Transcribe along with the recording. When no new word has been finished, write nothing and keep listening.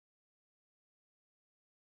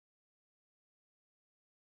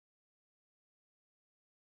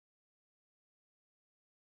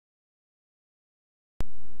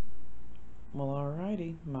Well,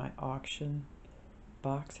 alrighty, my auction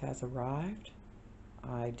box has arrived.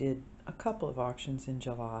 I did a couple of auctions in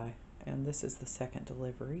July, and this is the second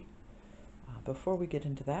delivery. Before we get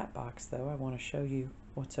into that box, though, I want to show you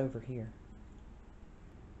what's over here.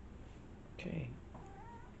 Okay,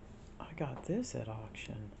 I got this at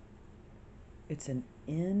auction. It's an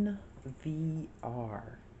NVR,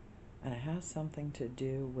 and it has something to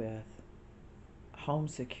do with home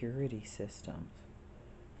security systems.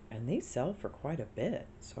 And these sell for quite a bit,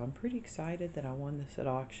 so I'm pretty excited that I won this at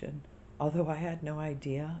auction. Although I had no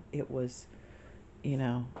idea it was,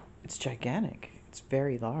 it's gigantic. It's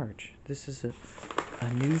very large. This is a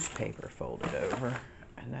newspaper folded over,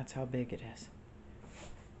 and that's how big it is.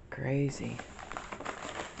 Crazy.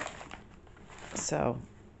 So,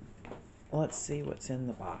 let's see what's in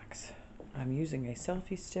the box. I'm using a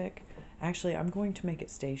selfie stick. Actually, I'm going to make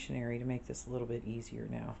it stationary to make this a little bit easier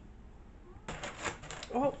now.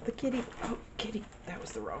 Oh, the kitty. Oh, kitty. That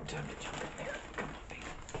was the wrong time to jump in there. Come on, baby.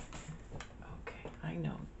 Okay, I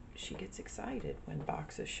know. She gets excited when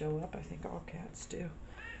boxes show up. I think all cats do.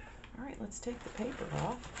 All right, let's take the paper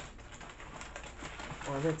off.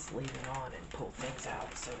 Or let's leave it on and pull things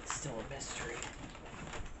out so it's still a mystery.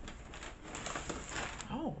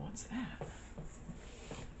 Oh, what's that?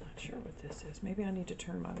 Not sure what this is. Maybe I need to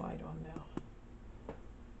turn my light on now.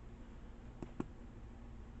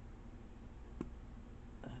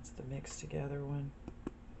 That's the mixed together one.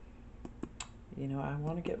 I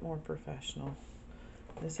want to get more professional.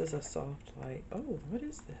 This is a soft light. Oh, what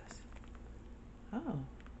is this? Oh,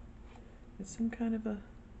 it's some kind of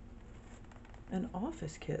an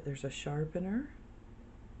office kit. There's a sharpener,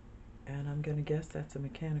 and I'm going to guess that's a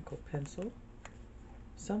mechanical pencil.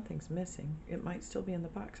 Something's missing. It might still be in the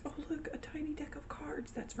box. Oh, look, a tiny deck of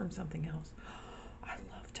cards. That's from something else. I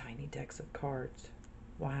love tiny decks of cards.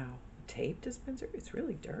 Wow. A tape dispenser? It's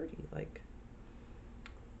really dirty. Like,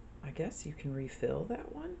 I guess you can refill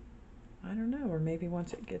that one? I don't know. Or maybe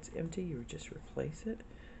once it gets empty, you just replace it.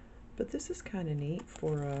 But this is kind of neat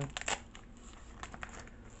for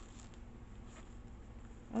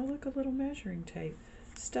oh, look, a little measuring tape.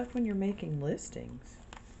 Stuff when you're making listings.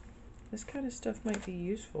 This kind of stuff might be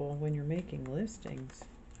useful when you're making listings.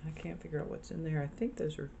 I can't figure out what's in there. I think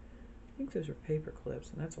those are paper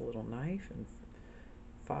clips, and that's a little knife and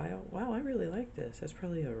file. Wow, I really like this. That's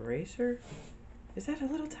probably an eraser. Is that a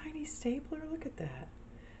little tiny stapler? Look at that.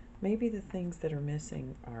 Maybe the things that are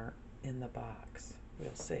missing are in the box.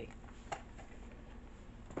 We'll see.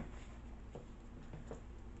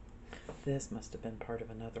 This must have been part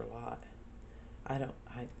of another lot.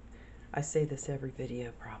 I say this every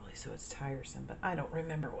video probably, so it's tiresome, but I don't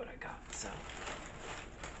remember what I got, so.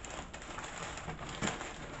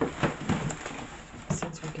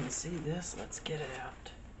 Since we can see this, let's get it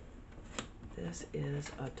out. This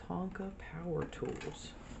is a Tonka Power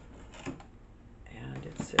Tools. And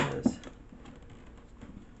it says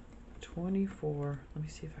 24, let me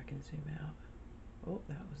see if I can zoom out. Oh,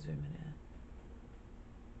 that was zooming in.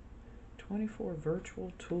 24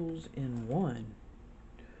 virtual tools in one.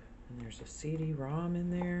 And there's a CD-ROM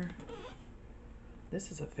in there.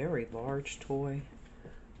 This is a very large toy,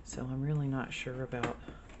 so I'm really not sure about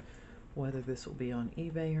whether this will be on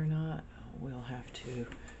eBay or not. We'll have to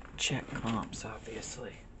check comps,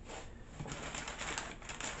 obviously.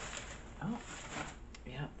 Oh,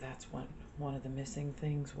 yeah, that's one of the missing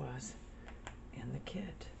things was in the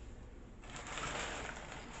kit. I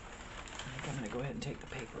think I'm going to go ahead and take the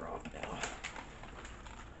paper off now.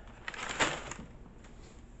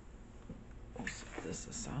 We'll set this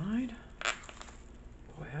aside.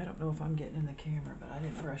 Boy, I don't know if I'm getting in the camera, but I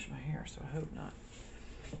didn't brush my hair, so I hope not.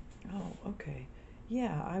 Oh, okay.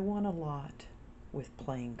 Yeah, I want a lot with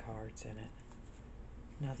playing cards in it.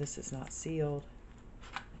 Now, this is not sealed.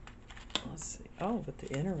 Let's see. Oh, but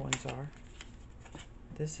the inner ones are.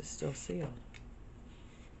 This is still sealed.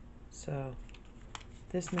 So,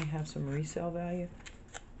 this may have some resale value.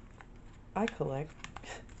 I collect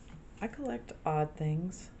odd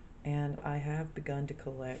things, and I have begun to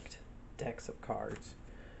collect decks of cards.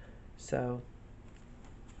 So,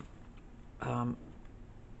 oh,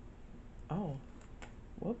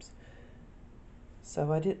 whoops.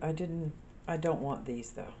 So I don't want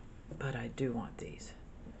these though, but I do want these.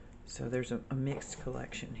 So there's a mixed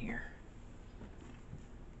collection here.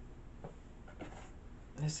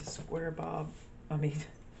 This is SpongeBob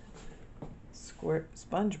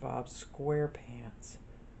SquarePants.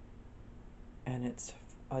 And it's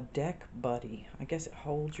a deck buddy. I guess it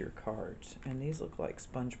holds your cards. And these look like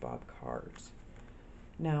SpongeBob cards.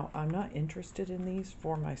 Now, I'm not interested in these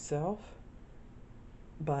for myself,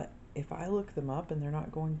 but if I look them up and they're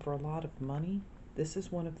not going for a lot of money, This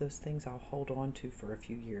is one of those things I'll hold on to for a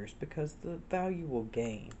few years because the value will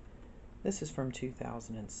gain. This is from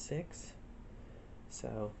 2006,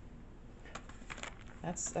 so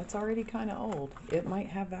that's already kind of old. It might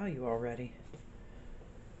have value already.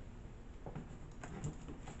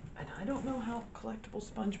 And I don't know how collectible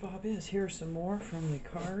SpongeBob is. Here are some more from the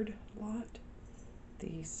card lot.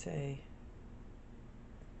 These say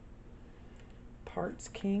Parts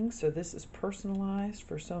King, so this is personalized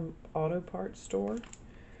for some auto parts store.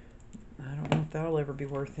 I don't know if that'll ever be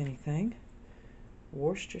worth anything.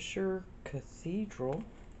 Worcestershire Cathedral.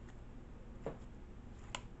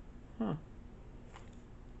 Huh.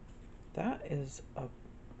 That's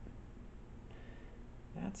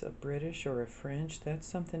a British or a French. That's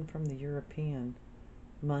something from the European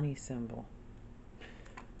money symbol.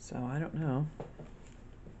 So I don't know.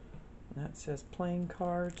 That says playing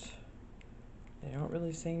cards. They don't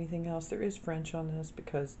really say anything else. There is French on this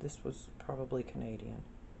because this was probably Canadian.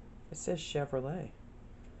 It says Chevrolet.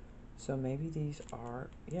 So maybe these are,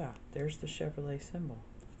 yeah, there's the Chevrolet symbol.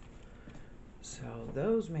 So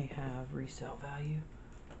those may have resale value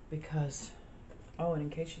because, oh, and in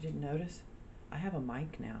case you didn't notice, I have a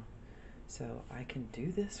mic now. So I can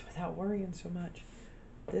do this without worrying so much.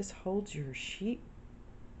 This holds your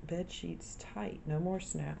bed sheets tight. No more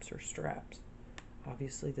snaps or straps.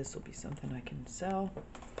 Obviously, this will be something I can sell.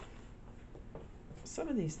 Some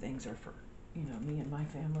of these things are for, me and my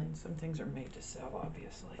family, and some things are made to sell,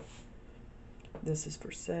 obviously. This is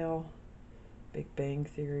for sale. Big Bang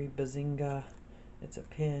Theory, Bazinga. It's a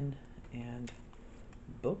pin and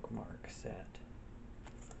bookmark set.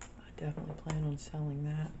 I definitely plan on selling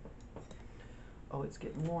that. Oh, it's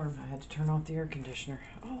getting warm. I had to turn off the air conditioner.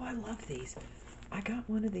 Oh, I love these. I got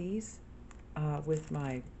one of these with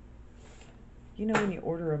my... when you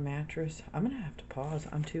order a mattress, I'm going to have to pause.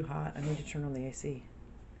 I'm too hot. I need to turn on the AC.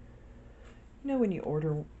 When you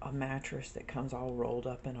order a mattress that comes all rolled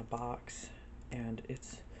up in a box and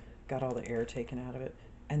it's got all the air taken out of it.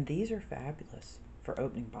 And these are fabulous for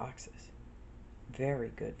opening boxes.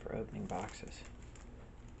 Very good for opening boxes.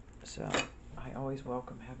 So I always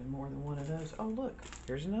welcome having more than one of those. Oh, look,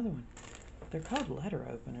 here's another one. They're called letter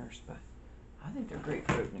openers, but I think they're great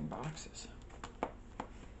for opening boxes.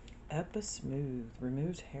 Epi-Smooth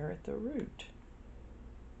removes hair at the root.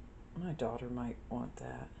 My daughter might want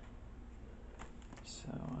that, so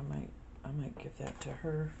I might give that to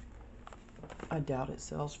her. I doubt it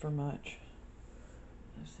sells for much.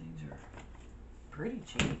 Those things are pretty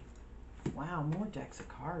cheap. Wow, more decks of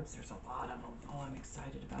cards. There's a lot of them. Oh, I'm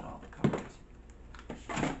excited about all the cards.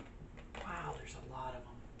 Wow, there's a lot of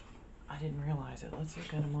them. I didn't realize it. Let's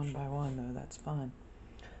look at them one by one, though. That's fun.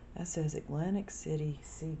 That says Atlantic City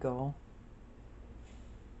Seagull.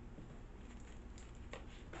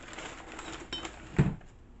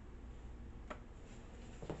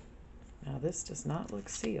 Now this does not look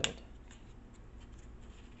sealed.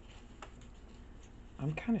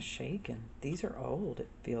 I'm kind of shaken. These are old, it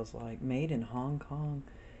feels like. Made in Hong Kong.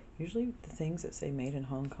 Usually the things that say made in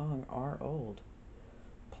Hong Kong are old.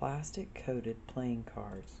 Plastic coated playing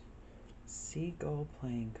cards. Seagull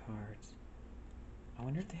playing cards. I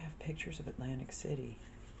wonder if they have pictures of Atlantic City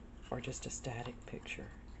or just a static picture.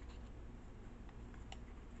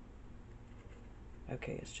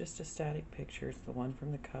 Okay, it's just a static picture. It's the one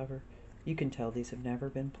from the cover. You can tell these have never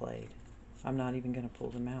been played. I'm not even going to pull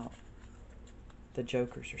them out. The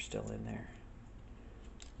jokers are still in there.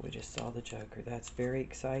 We just saw the joker. That's very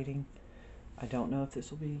exciting. I don't know if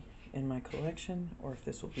this will be in my collection or if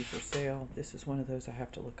this will be for sale. This is one of those I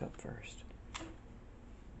have to look up first.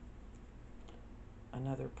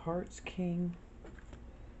 Another Parts King. I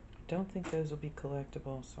don't think those will be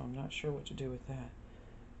collectible, so I'm not sure what to do with that.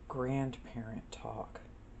 Grandparent Talk.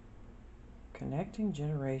 Connecting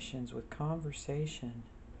generations with conversation.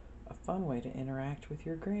 A fun way to interact with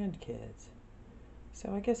your grandkids.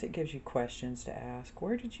 So I guess it gives you questions to ask.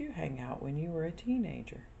 Where did you hang out when you were a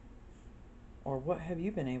teenager? Or what have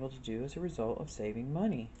you been able to do as a result of saving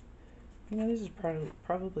money? This is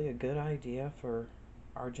probably a good idea for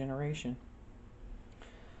our generation.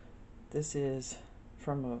 This is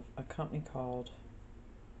from a company called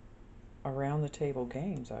Around the Table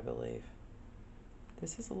Games, I believe.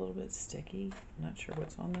 This is a little bit sticky. I'm not sure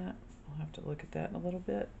what's on that. I'll have to look at that in a little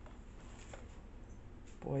bit.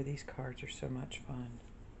 Boy, these cards are so much fun.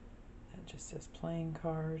 That just says playing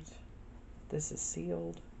cards. This is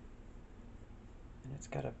sealed. And it's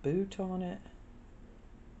got a boot on it.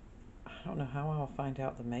 I don't know how I'll find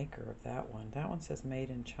out the maker of that one. That one says made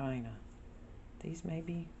in China. These may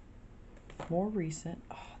be more recent.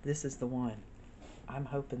 Oh, this is the one. I'm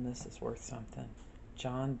hoping this is worth something.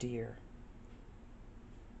 John Deere.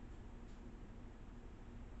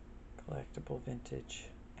 Collectible vintage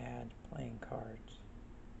ad playing cards.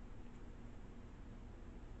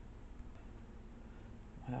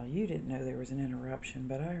 Well, you didn't know there was an interruption,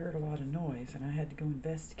 but I heard a lot of noise and I had to go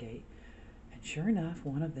investigate. And sure enough,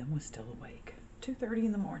 one of them was still awake. 2:30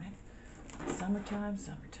 in the morning. Summertime,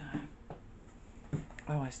 summertime.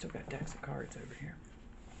 Oh, I still got decks of cards over here.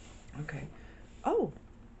 Okay. Oh,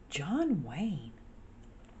 John Wayne.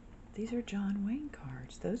 These are John Wayne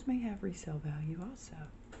cards. Those may have resale value also.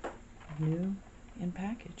 New in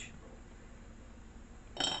package.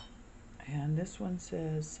 And this one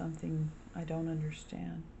says something I don't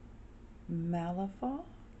understand. Malifaux?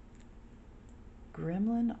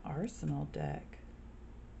 Gremlin Arsenal deck.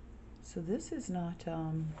 So this is not,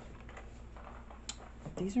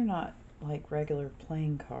 these are not like regular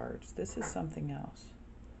playing cards. This is something else.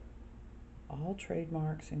 All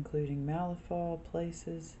trademarks including Malifaux,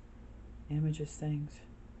 places, images, things.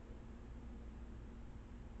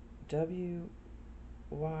 WYRD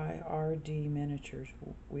miniatures,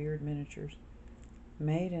 weird miniatures.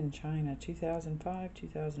 Made in China, 2005,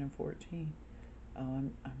 2014. Oh,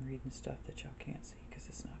 I'm reading stuff that y'all can't see because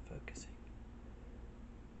it's not focusing.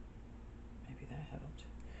 Maybe that helped.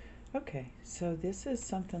 Okay, so this is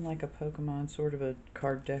something like a Pokemon, sort of a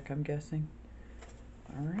card deck, I'm guessing.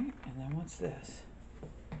 Alright, and then what's this?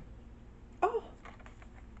 Oh!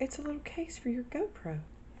 It's a little case for your GoPro.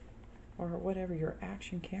 Or whatever, your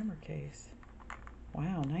action camera case.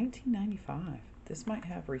 Wow, $19.95. This might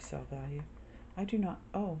have resale value. I do not...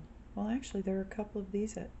 Oh, well actually there are a couple of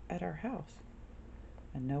these at our house.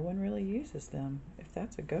 And no one really uses them. If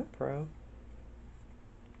that's a GoPro...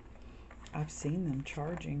 I've seen them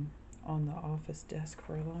charging on the office desk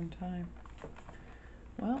for a long time.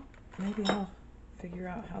 Well, maybe I'll figure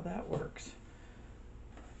out how that works.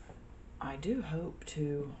 I do hope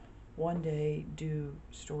to one day do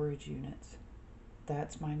storage units.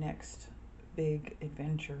 That's my next big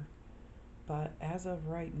adventure. But as of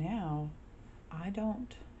right now, I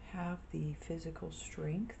don't have the physical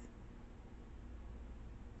strength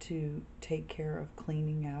to take care of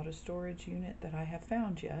cleaning out a storage unit that I have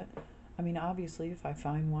found yet. I mean, obviously, if I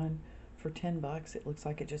find one for $10, it looks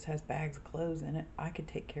like it just has bags of clothes in it, I could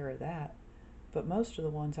take care of that. But most of the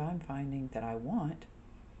ones I'm finding that I want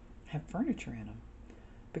have furniture in them.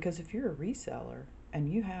 Because if you're a reseller and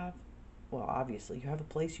you have, well, obviously, you have a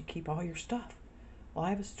place you keep all your stuff. Well, I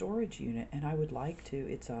have a storage unit and I would like to,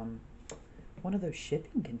 it's one of those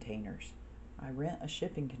shipping containers. I rent a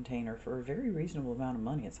shipping container for a very reasonable amount of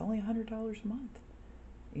money. It's only $100 a month.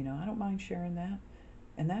 You know, I don't mind sharing that.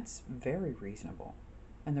 And that's very reasonable.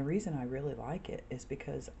 And the reason I really like it is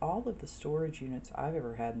because all of the storage units I've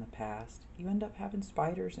ever had in the past, you end up having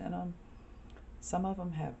spiders in them. Some of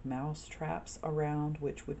them have mouse traps around,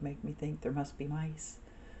 which would make me think there must be mice.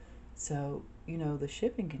 So, you know, the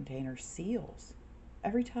shipping container seals.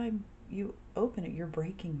 Every time you open it, you're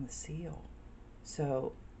breaking the seal.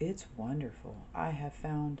 So it's wonderful. I have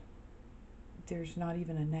found there's not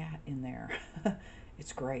even a gnat in there.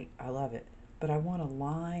 It's great. I love it. But I want to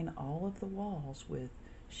line all of the walls with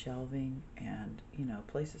shelving and, you know,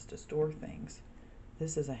 places to store things.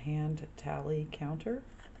 This is a hand tally counter,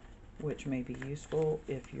 which may be useful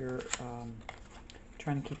if you're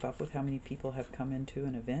trying to keep up with how many people have come into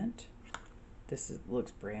an event. This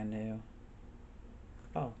looks brand new.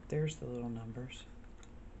 Oh, there's the little numbers.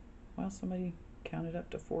 Well, somebody counted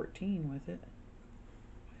up to 14 with it.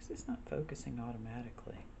 Why is this not focusing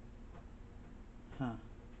automatically? Huh.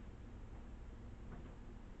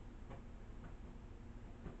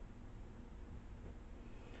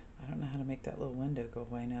 I don't know how to make that little window go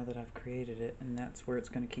away now that I've created it, and that's where it's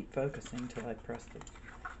going to keep focusing until I press it.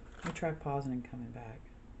 Let me try pausing and coming back.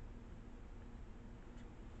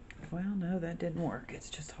 Well, no, that didn't work.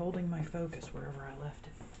 It's just holding my focus wherever I left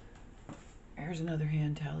it. There's another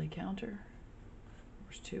hand tally counter.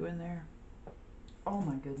 There's 2 in there. Oh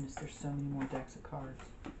my goodness, there's so many more decks of cards.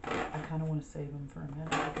 I kind of want to save them for a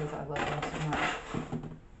minute because I love them so much.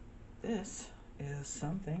 This is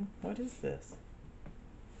something. What is this?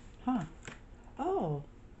 Huh. Oh,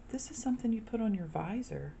 this is something you put on your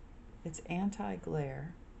visor. It's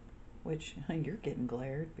anti-glare, which you're getting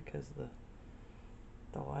glared because of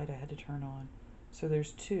the light I had to turn on. So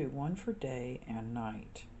there's 2, one for day and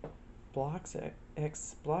night. Block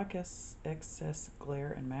excess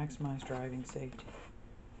glare and maximize driving safety.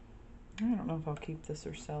 I don't know if I'll keep this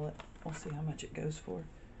or sell it. We'll see how much it goes for.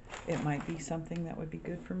 It might be something that would be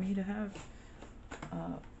good for me to have.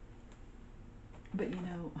 But you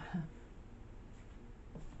know,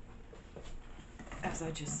 as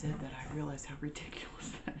I just said that, I realize how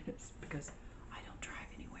ridiculous that is because I don't drive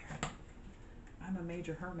anywhere. I'm a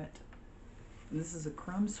major hermit. This is a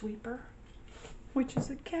crumb sweeper, which is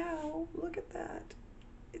a cow. Look at that.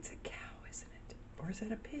 It's a cow, isn't it? Or is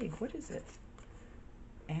that a pig? What is it?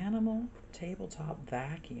 Animal tabletop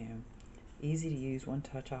vacuum. Easy to use,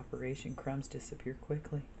 one-touch operation. Crumbs disappear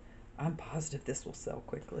quickly. I'm positive this will sell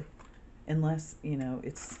quickly. Unless, you know,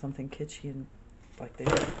 it's something kitschy and like they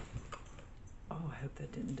do. Oh, I hope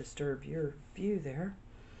that didn't disturb your view there.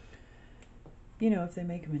 You know, if they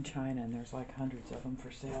make them in China and there's like hundreds of them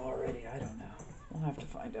for sale already, I don't know. We'll have to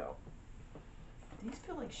find out. These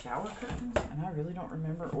feel like shower curtains, and I really don't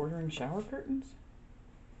remember ordering shower curtains.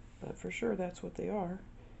 But for sure, that's what they are.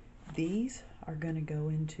 These are going to go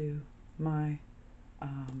into my,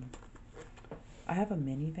 I have a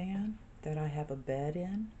minivan that I have a bed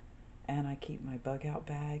in, and I keep my bug out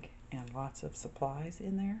bag and lots of supplies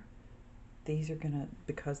in there. These are going to,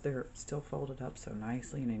 because they're still folded up so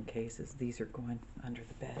nicely and in cases, these are going under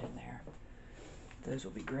the bed in there. Those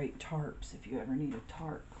will be great tarps if you ever need a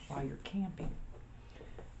tarp while you're camping,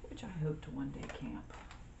 which I hope to one day camp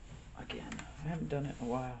again. I haven't done it in a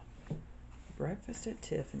while. Breakfast at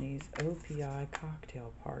Tiffany's OPI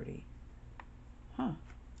cocktail party. Huh.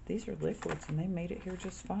 These are liquids and they made it here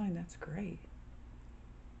just fine. That's great.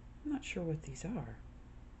 I'm not sure what these are.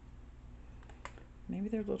 Maybe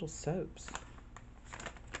they're little soaps.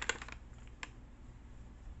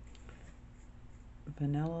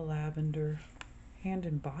 Vanilla lavender hand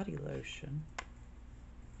and body lotion.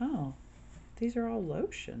 Oh, these are all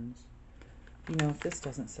lotions. You know, if this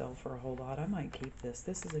doesn't sell for a whole lot, I might keep this.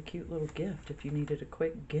 This is a cute little gift if you needed a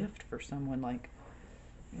quick gift for someone, like,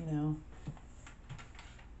 you know,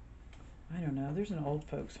 I don't know. There's an old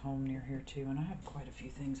folks home near here too, and I have quite a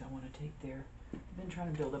few things I want to take there. I've been trying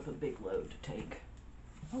to build up a big load to take.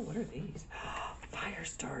 Oh, what are these? Fire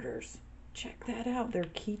starters. Check that out. They're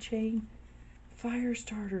keychain fire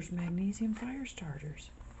starters, magnesium fire starters.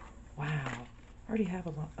 Wow. I already have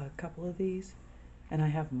a couple of these, and I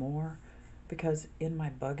have more because in my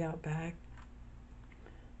bug out bag,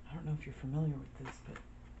 I don't know if you're familiar with this, but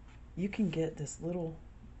you can get this little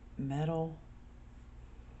metal,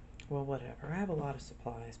 well, whatever. I have a lot of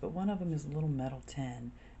supplies, but one of them is a little metal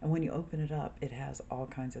tin, and when you open it up, it has all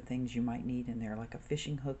kinds of things you might need in there, like a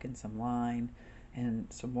fishing hook and some line and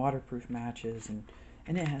some waterproof matches, and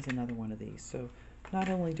it has another one of these. So not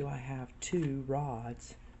only do I have 2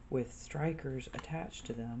 rods with strikers attached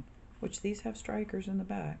to them, which these have strikers in the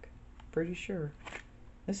back, pretty sure.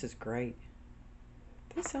 This is great.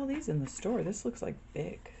 They sell these in the store. This looks like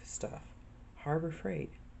big stuff. Harbor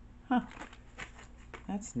Freight. Huh.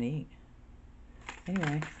 That's neat.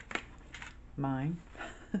 Anyway, mine.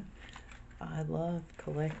 I love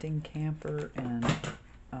collecting camper and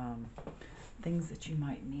things that you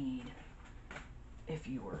might need if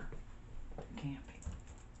you were camping.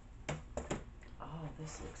 Oh,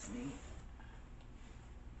 this looks neat.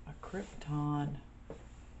 A Krypton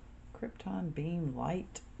beam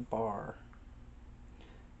light bar.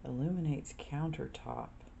 Illuminates countertop.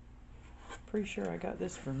 Pretty sure I got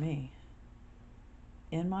this for me.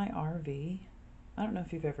 In my RV, I don't know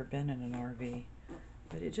if you've ever been in an RV,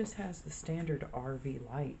 but it just has the standard RV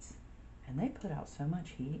lights, and they put out so much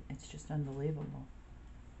heat, it's just unbelievable.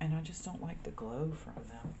 And I just don't like the glow from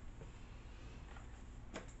them.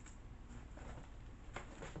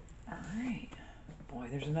 Alright. Boy,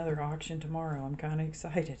 there's another auction tomorrow. I'm kind of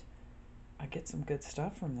excited. I get some good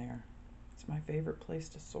stuff from there. It's my favorite place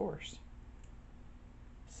to source.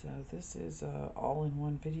 So this is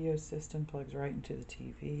all-in-one video system, plugs right into the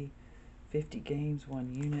TV. 50 games,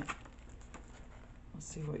 1 unit. Let's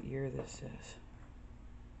see what year this is.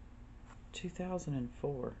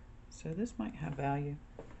 2004. So this might have value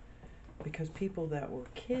because people that were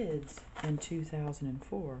kids in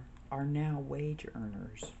 2004 are now wage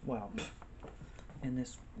earners. Well, in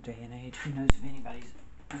this day and age, who knows if anybody's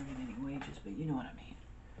earning any wages, but you know what I mean.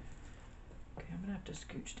 Okay, I'm gonna have to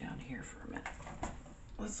scooch down here for a minute.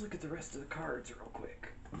 Let's look at the rest of the cards real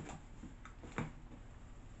quick.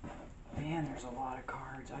 Man, there's a lot of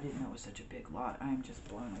cards. I didn't know it was such a big lot. I am just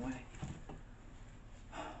blown away.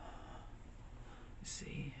 Let's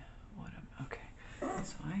see what I'm, okay.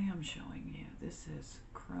 So I am showing you, this is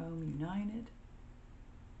Chrome United.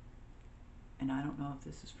 And I don't know if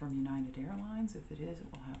this is from United Airlines. If it is, it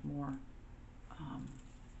will have more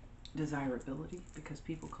desirability because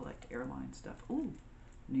people collect airline stuff. Ooh,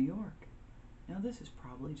 New York. Now this is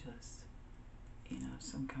probably just, you know,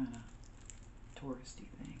 some kind of touristy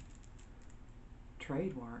thing.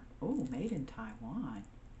 Trademark. Oh, made in Taiwan.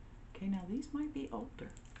 Okay, now these might be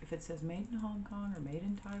older. If it says made in Hong Kong or made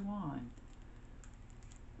in Taiwan,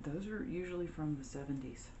 those are usually from the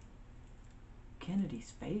 70s. Kennedy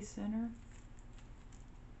Space Center.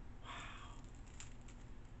 Wow.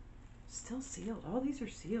 still sealed. All these are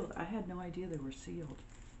sealed. I had no idea they were sealed.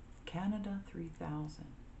 Canada 3000.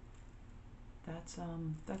 That's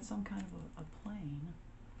some kind of a plane.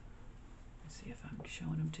 Let's see if I'm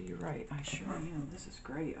showing them to you right. I sure am. This is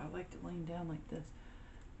great. I like to lean down like this.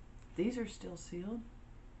 These are still sealed.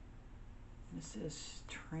 This is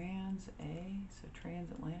Trans A, so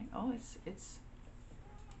transatlantic. Oh, it's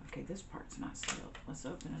okay. This part's not sealed. Let's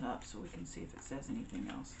open it up so we can see if it says anything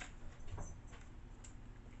else.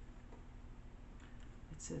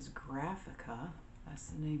 It says Graphica. That's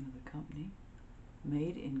the name of the company.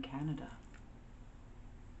 Made in Canada.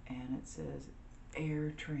 And it says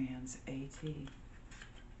Air Trans AT.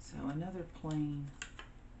 So another plane,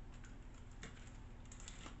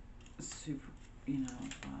 super,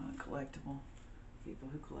 collectible. People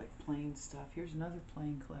who collect plane stuff. Here's another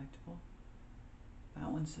plane collectible.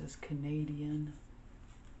 That one says Canadian.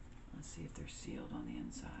 Let's see if they're sealed on the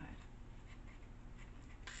inside.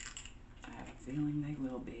 I have a feeling they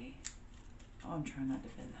will be. Oh, I'm trying not to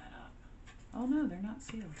bend that up. Oh no, they're not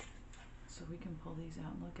sealed. So we can pull these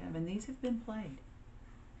out and look at them. And these have been played.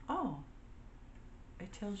 Oh,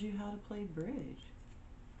 it tells you how to play bridge.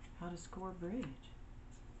 How to score bridge.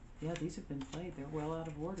 Yeah, these have been played. They're well out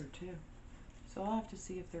of order too. So I'll have to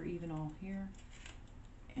see if they're even all here.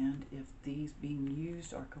 And if these being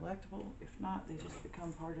used are collectible. If not, they just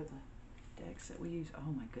become part of the decks that we use.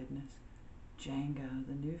 Oh my goodness. Django,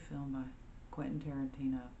 the new film by Quentin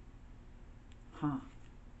Tarantino. Huh.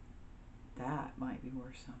 That might be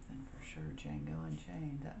worth something for sure. Django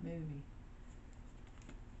Unchained, that movie.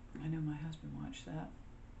 I know my husband watched that.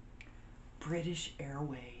 British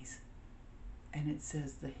Airways. And it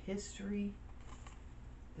says the history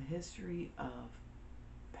of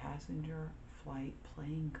passenger flight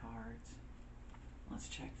playing cards. Let's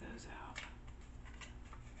check those out.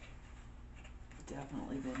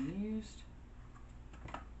 Definitely been used.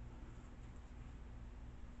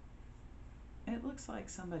 It looks like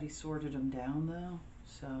somebody sorted them down though,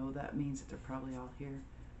 so that means that they're probably all here.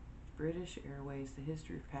 British Airways, the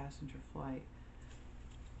history of passenger flight.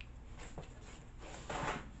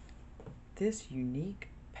 This unique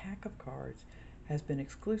pack of cards has been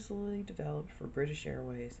exclusively developed for British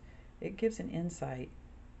Airways. It gives an insight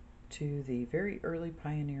to the very early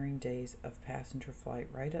pioneering days of passenger flight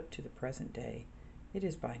right up to the present day. It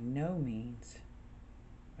is by no means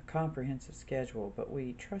a comprehensive schedule, but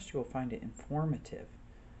we trust you will find it informative.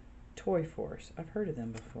 Toy Force, I've heard of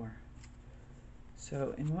them before.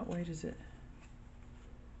 So in what way does it...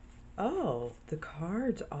 Oh, the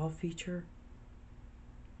cards all feature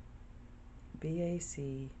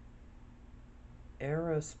BAC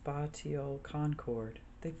Aerospatial Concorde.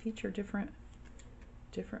 They feature different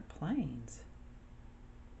planes.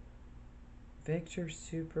 Victor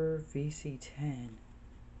Super VC-10.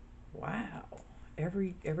 Wow.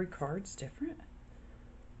 Every card's different.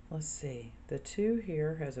 Let's see. The 2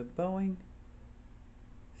 here has a Boeing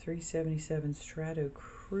 377 Strato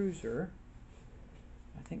Cruiser.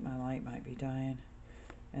 I think my light might be dying.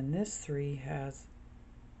 And this 3 has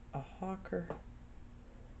a Hawker.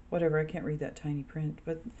 Whatever, I can't read that tiny print,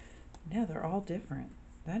 but yeah, they're all different.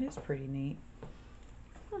 That is pretty neat.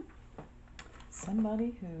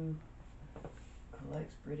 Somebody who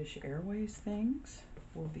collects British Airways things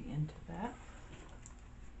will be into that.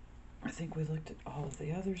 I think we looked at all of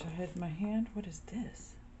the others I had in my hand. What is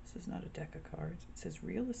this? This is not a deck of cards. It says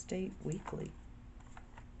Real Estate Weekly.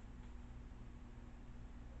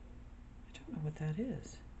 I don't know what that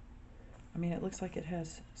is. I mean, it looks like it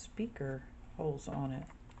has speaker holes on it.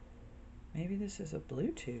 Maybe this is a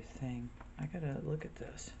Bluetooth thing. I gotta look at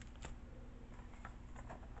this.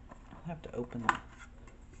 I'll have to open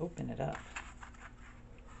it up.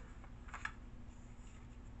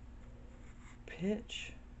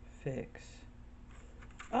 Pitch Fix.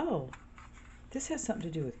 Oh, this has something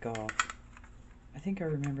to do with golf. I think I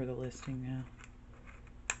remember the listing now.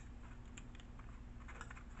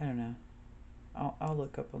 I don't know. I'll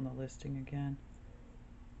look up on the listing again.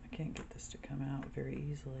 I can't get this to come out very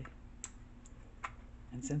easily.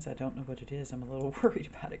 And since I don't know what it is, I'm a little worried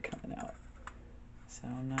about it coming out. So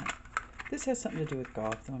I'm not... This has something to do with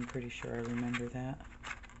golf, though I'm pretty sure I remember that.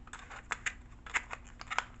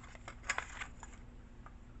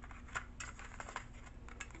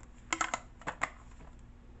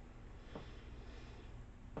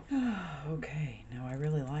 Okay, now I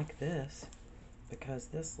really like this because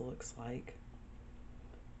this looks like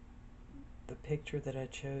the picture that I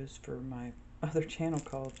chose for my other channel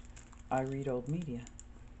called I Read Old Media.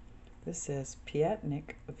 This says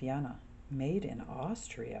Piatnik Vienna, made in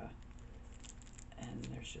Austria. And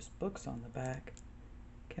there's just books on the back.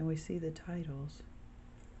 Can we see the titles?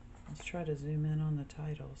 Let's try to zoom in on the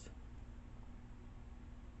titles.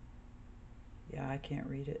 Yeah, I can't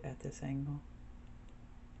read it at this angle,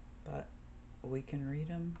 but we can read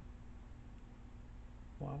them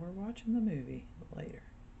while we're watching the movie later.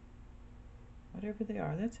 Whatever they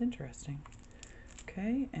are, that's interesting.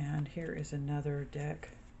 Okay, and here is another deck.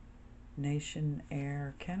 Nation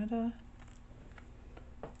Air Canada.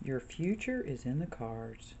 Your future is in the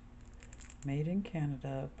cards. Made in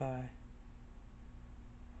Canada by,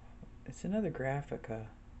 it's another Graphica,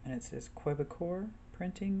 and it says Quebecor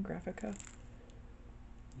Printing Graphica.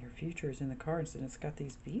 Your future is in the cards, and it's got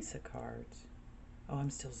these Visa cards. Oh, I'm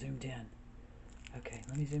still zoomed in. Okay,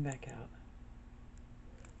 let me zoom back out.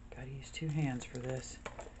 Gotta use two hands for this.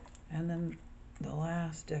 And then the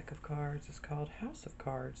last deck of cards is called House of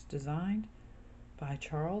Cards, designed by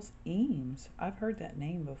Charles Eames. I've heard that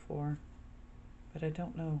name before, but I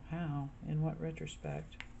don't know how, in what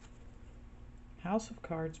retrospect. House of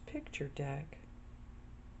Cards picture deck.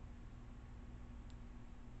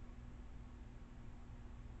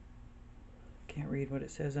 Can't read what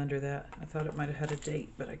it says under that. I thought it might have had a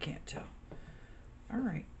date, but I can't tell.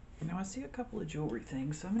 Alright, now I see a couple of jewelry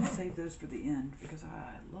things, so I'm going to save those for the end because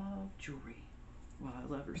I love jewelry. Well, I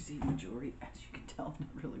love receiving jewelry. As you can tell, I'm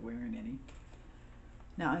not really wearing any.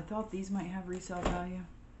 Now, I thought these might have resale value.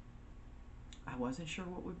 I wasn't sure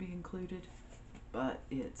what would be included, but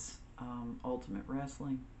it's Ultimate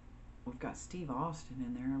Wrestling. We've got Steve Austin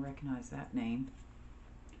in there. I recognize that name.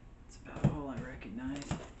 That's about all I recognize.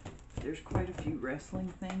 There's quite a few wrestling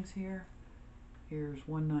things here. Here's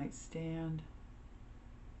One Night Stand,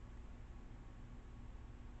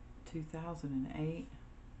 2008.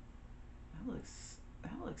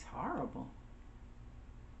 That looks horrible.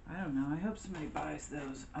 I don't know. I hope somebody buys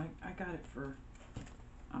those. I got it for,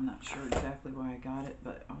 I'm not sure exactly why I got it,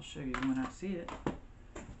 but I'll show you when I see it.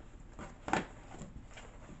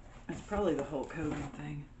 It's probably the Hulk Hogan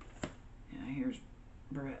thing. Yeah, here's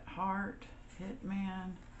Bret Hart,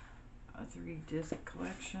 Hitman, a 3-disc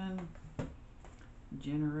collection,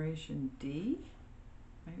 Generation D,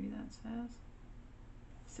 maybe that says.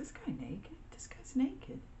 Is this guy naked? This guy's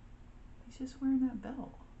naked. He's just wearing that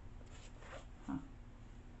belt. Huh.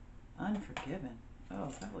 Unforgiven.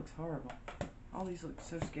 Oh, that looks horrible. All these look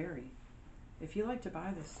so scary. If you like to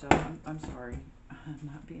buy this stuff, I'm sorry. I'm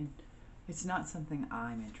not being, it's not something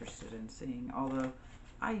I'm interested in seeing, although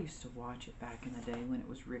I used to watch it back in the day when it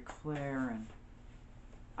was Ric Flair, and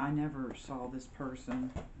I never saw this person.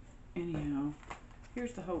 Anyhow,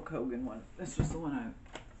 here's the Hulk Hogan one. This was the one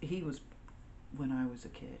he was, when I was a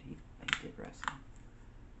kid, he did wrestling.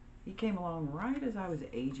 He came along right as I was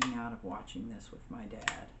aging out of watching this with my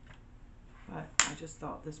dad. But I just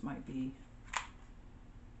thought this might be,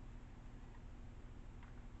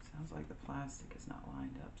 sounds like the plastic is not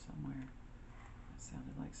lined up somewhere. That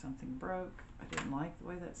sounded like something broke. I didn't like the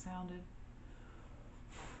way that sounded.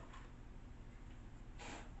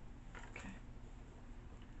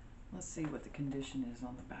 Let's see what the condition is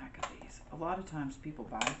on the back of these. A lot of times people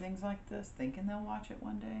buy things like this thinking they'll watch it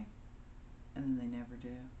one day, and then they never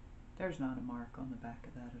do. There's not a mark on the back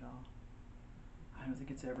of that at all. I don't think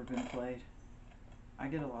it's ever been played. I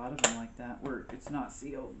get a lot of them like that where it's not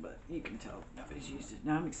sealed, but you can tell nobody's used it.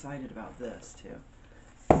 Now I'm excited about this too.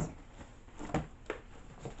 Alright,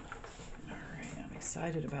 I'm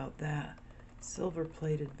excited about that. Silver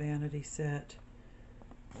plated vanity set.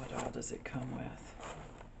 What all does it come with?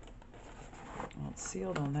 Well, it's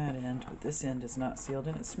sealed on that end, but this end is not sealed,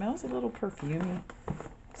 and it smells a little perfumey,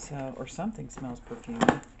 so, or something smells perfumey,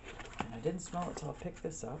 and I didn't smell it till I picked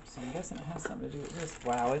this up, so I'm guessing it has something to do with this.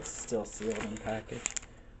 Wow, it's still sealed and packaged.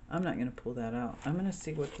 I'm not going to pull that out. I'm going to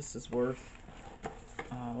see what this is worth.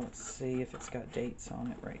 Let's see if it's got dates on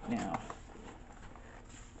it right now.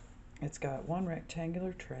 It's got one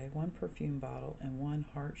rectangular tray, one perfume bottle, and one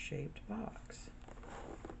heart-shaped box.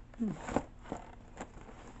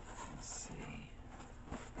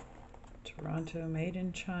 Toronto, made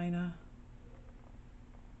in China,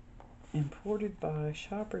 imported by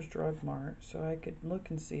Shoppers Drug Mart, so I could look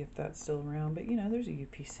and see if that's still around, but you know, there's a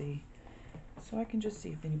UPC, so I can just see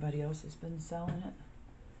if anybody else has been selling it.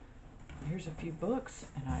 Here's a few books,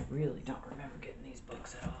 and I really don't remember getting these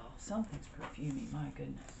books at all. Something's perfumey, my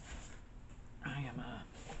goodness. I am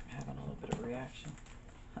having a little bit of a reaction.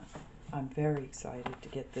 I'm very excited to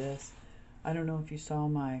get this. I don't know if you saw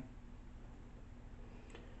my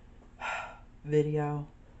video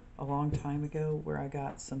a long time ago where I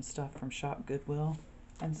got some stuff from Shop Goodwill,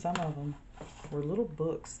 and some of them were little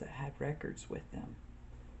books that had records with them,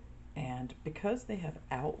 and because they have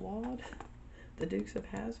outlawed the Dukes of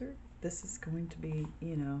Hazzard, this is going to be,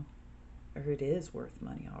 you know, or it is worth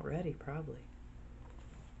money already probably,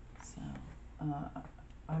 so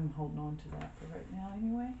I'm holding on to that for right now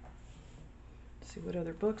anyway. Let's see what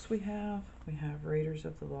other books we have. We have Raiders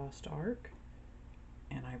of the Lost Ark.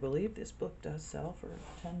 And I believe this book does sell for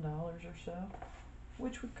 $10 or so,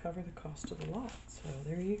 which would cover the cost of the lot. So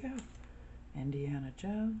there you go. Indiana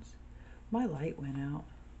Jones. My light went out.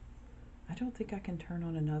 I don't think I can turn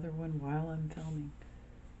on another one while I'm filming.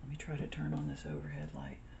 Let me try to turn on this overhead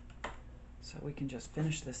light so we can just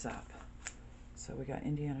finish this up. So we got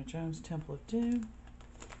Indiana Jones, Temple of Doom.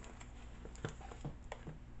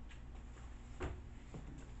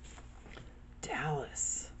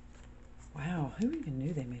 Dallas. Wow, who even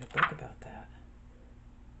knew they made a book about that?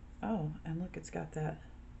 Oh, and look, it's got that.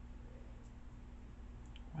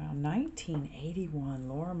 Wow, 1981,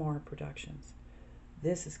 Lorimar Productions.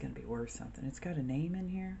 This is going to be worth something. It's got a name in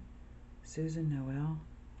here. Susan Noel.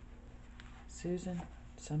 Susan,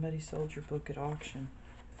 somebody sold your book at auction,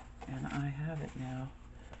 and I have it now.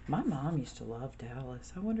 My mom used to love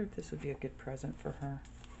Dallas. I wonder if this would be a good present for her.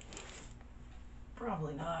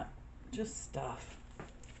 Probably not. Just stuff.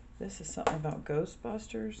 This is something about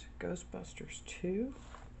Ghostbusters. Ghostbusters 2.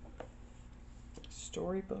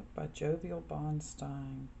 Storybook by Jovial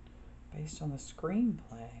Bonstein. Based on the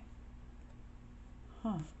screenplay.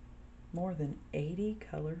 Huh. More than 80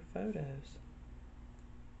 color photos.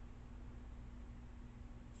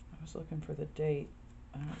 I was looking for the date.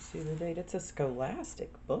 I don't see the date. It's a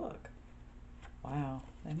Scholastic book. Wow.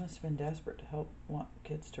 They must have been desperate to want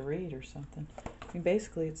kids to read or something. I mean,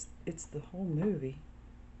 basically, it's the whole movie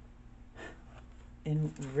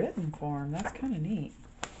in written form. That's kind of neat.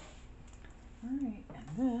 Alright,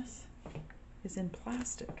 and this is in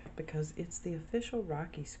plastic because it's the official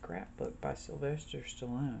Rocky scrapbook by Sylvester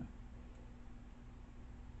Stallone.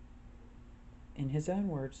 In his own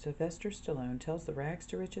words, Sylvester Stallone tells the rags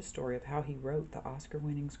to riches story of how he wrote the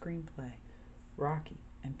Oscar-winning screenplay, Rocky,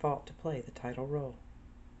 and fought to play the title role.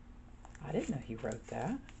 I didn't know he wrote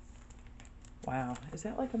that. Wow, is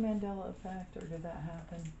that like a Mandela effect, or did that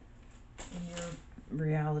happen in your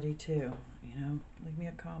reality too? You know, leave me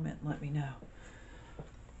a comment and let me know.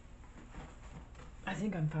 I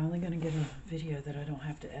think I'm finally going to get a video that I don't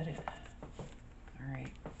have to edit.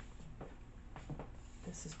 Alright.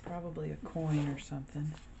 This is probably a coin or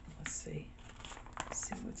something. Let's see. Let's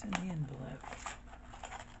see what's in the envelope.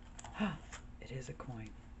 Ah, it is a coin.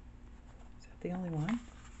 Is that the only one?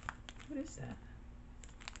 What is that?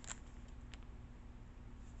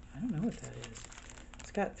 I don't know what that is.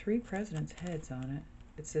 It's got 3 presidents' heads on it.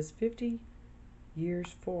 It says 50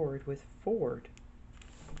 years forward with Ford.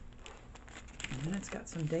 And then it's got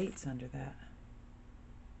some dates under that.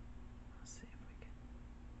 Let's see if we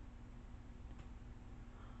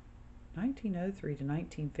can. 1903 to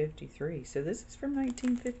 1953. So this is from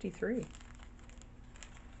 1953.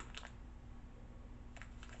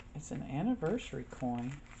 It's an anniversary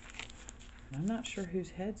coin. And I'm not sure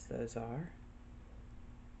whose heads those are.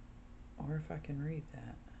 Or if I can read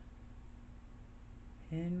that.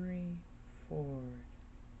 Henry Ford.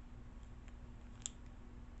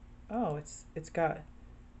 Oh, it's got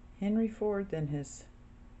Henry Ford, then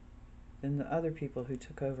the other people who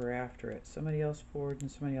took over after it. Somebody else Ford and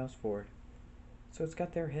somebody else Ford. So it's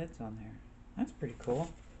got their heads on there. That's pretty cool.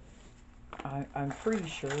 I'm pretty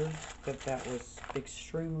sure that was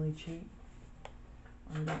extremely cheap.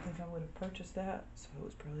 I don't think I would have purchased that, so it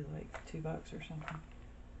was probably like $2 or something.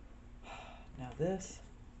 Now this,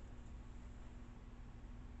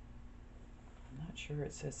 I'm not sure.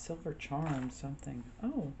 It says silver charm something.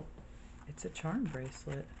 Oh, it's a charm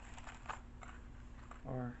bracelet.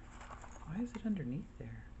 Or why is it underneath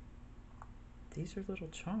there? These are little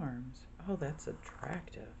charms. Oh, that's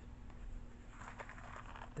attractive.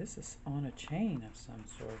 This is on a chain of some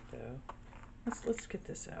sort, though. Let's get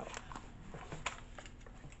this out.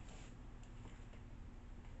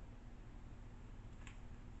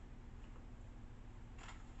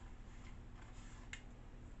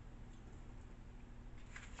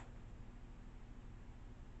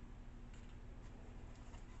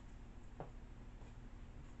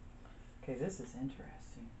 Okay, this is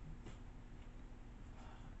interesting.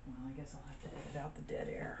 Well, I guess I'll have to edit out the dead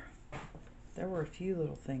air. There were a few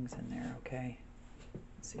little things in there, okay?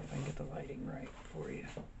 Let's see if I can get the lighting right for you.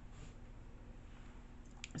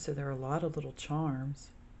 So there are a lot of little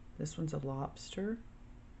charms. This one's a lobster.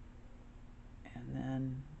 And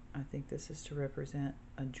then I think this is to represent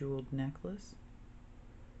a jeweled necklace.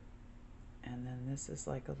 And then this is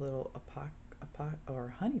like a little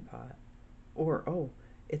or honey pot. Or, oh,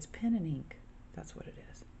 it's pen and ink. That's what it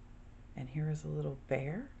is. And here is a little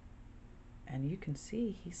bear. And you can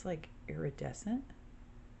see he's like iridescent.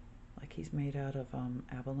 Like he's made out of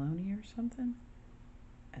abalone or something.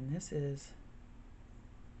 And this is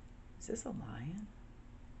this a lion?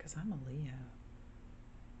 Because I'm a Leo.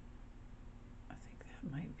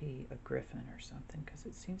 it might be a griffin or something because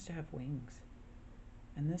it seems to have wings.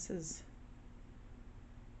 And this is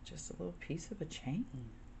just a little piece of a chain.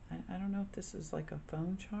 I don't know if this is like a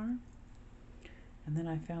phone charm. And then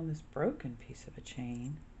I found this broken piece of a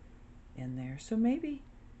chain in there. So maybe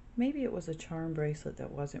it was a charm bracelet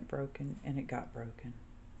that wasn't broken and it got broken.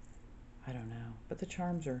 I don't know. But the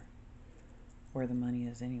charms are where the money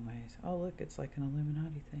is anyways. Oh, look, it's like an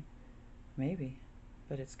Illuminati thing. Maybe.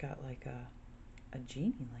 But it's got like a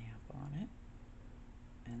genie lamp on it.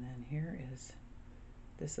 And then here is,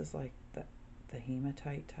 this is like the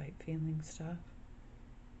hematite type feeling stuff.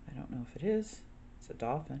 I don't know if it is. It's a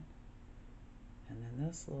dolphin. And then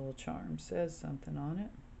this little charm says something on it.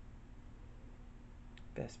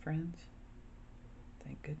 Best friends.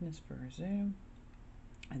 Thank goodness for a Zoom.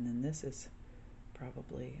 And then this is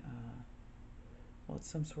probably, well, it's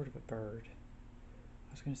some sort of a bird.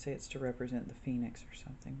 I was going to say it's to represent the phoenix or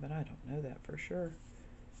something, but I don't know that for sure.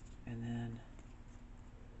 And then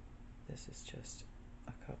this is just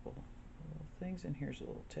a couple little things. And here's a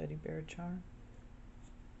little teddy bear charm.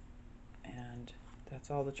 And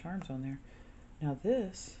that's all the charms on there. Now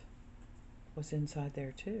this was inside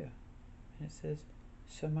there too. And it says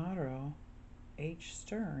Samaro H.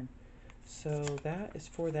 Stern. So that is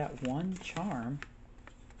for that one charm.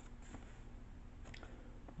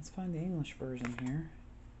 Let's find the English version here.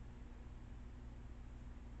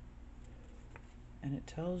 And it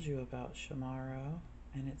tells you about Chamorro,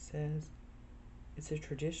 and it says it's a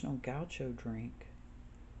traditional gaucho drink.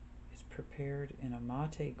 It's prepared in a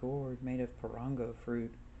mate gourd made of parango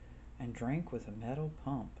fruit and drank with a metal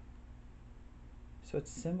pump. So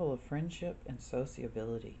it's a symbol of friendship and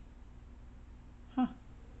sociability. Huh.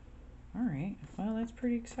 Alright, well, that's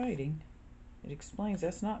pretty exciting. It explains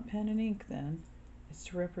that's not pen and ink then. It's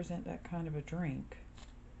to represent that kind of a drink.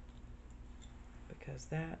 Because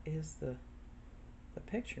that is the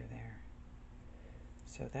picture there.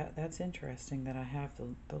 So that's interesting that I have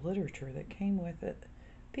the literature that came with it.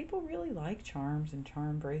 People really like charms and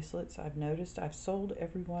charm bracelets. I've noticed. I've sold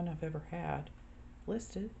every one I've ever had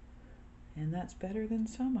listed. And that's better than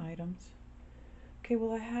some items. Okay,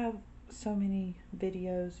 well, I have so many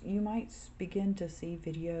videos. You might begin to see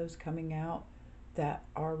videos coming out that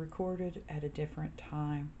are recorded at a different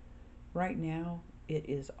time. Right now, it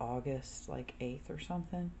is August, like 8th or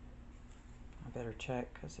something. I better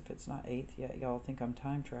check, because if it's not 8th yet, y'all think I'm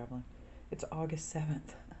time traveling. It's August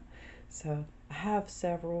 7th. So I have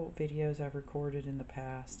several videos I've recorded in the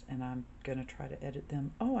past, and I'm going to try to edit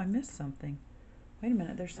them. Oh, I missed something. Wait a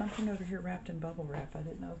minute, there's something over here wrapped in bubble wrap I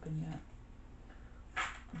didn't open yet.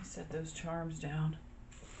 Let me set those charms down.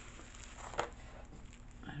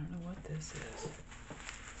 I don't know what this is.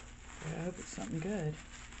 But I hope it's something good,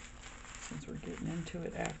 since we're getting into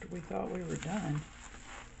it after we thought we were done.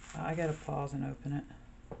 I gotta pause and open it.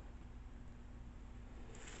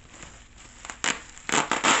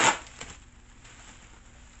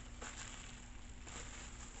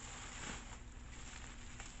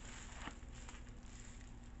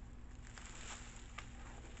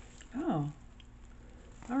 Oh,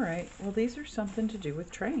 all right. Well, these are something to do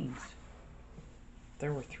with trains.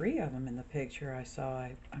 There were 3 of them in the picture I saw,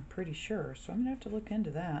 I'm pretty sure, so I'm gonna have to look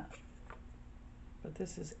into that. But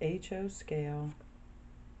this is HO scale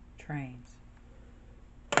trains.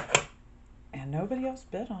 And nobody else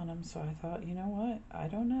bid on them, so I thought, you know what? I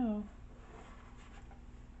don't know.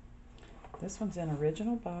 This one's in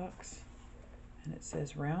original box, and it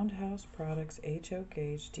says Roundhouse Products HO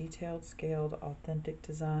gauge, detailed, scaled, authentic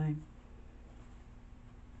design.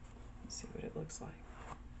 Let's see what it looks like.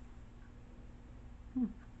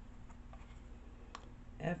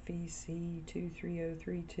 FEC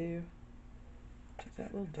 23032. Does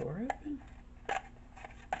that little door open?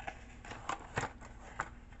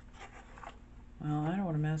 Well, I don't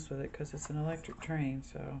want to mess with it because it's an electric train,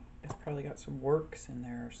 so it's probably got some works in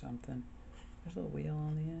there or something. There's a little wheel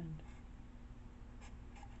on the end.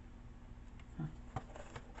 Huh.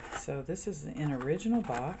 So this is in original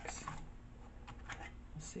box.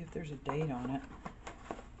 Let's see if there's a date on it.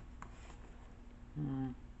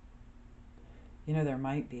 You know, there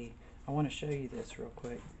might be. I want to show you this real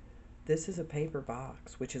quick. This is a paper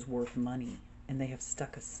box, which is worth money, and they have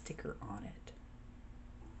stuck a sticker on it.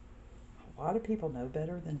 A lot of people know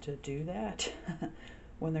better than to do that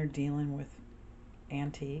when they're dealing with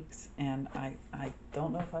antiques, and I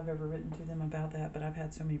don't know if I've ever written to them about that, but I've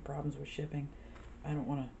had so many problems with shipping. I don't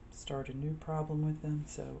want to start a new problem with them,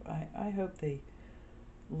 so I hope they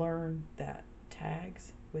learn that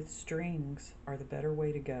tags with strings are the better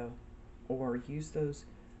way to go, or use those,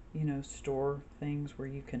 you know, store things where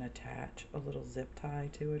you can attach a little zip tie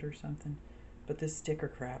to it or something. But this sticker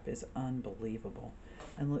crap is unbelievable.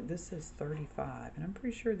 And look, this says 35, and I'm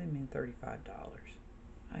pretty sure they mean $35.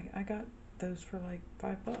 I got those for like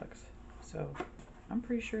 $5. So I'm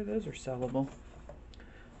pretty sure those are sellable.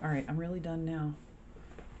 All right, I'm really done now.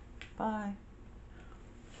 Bye.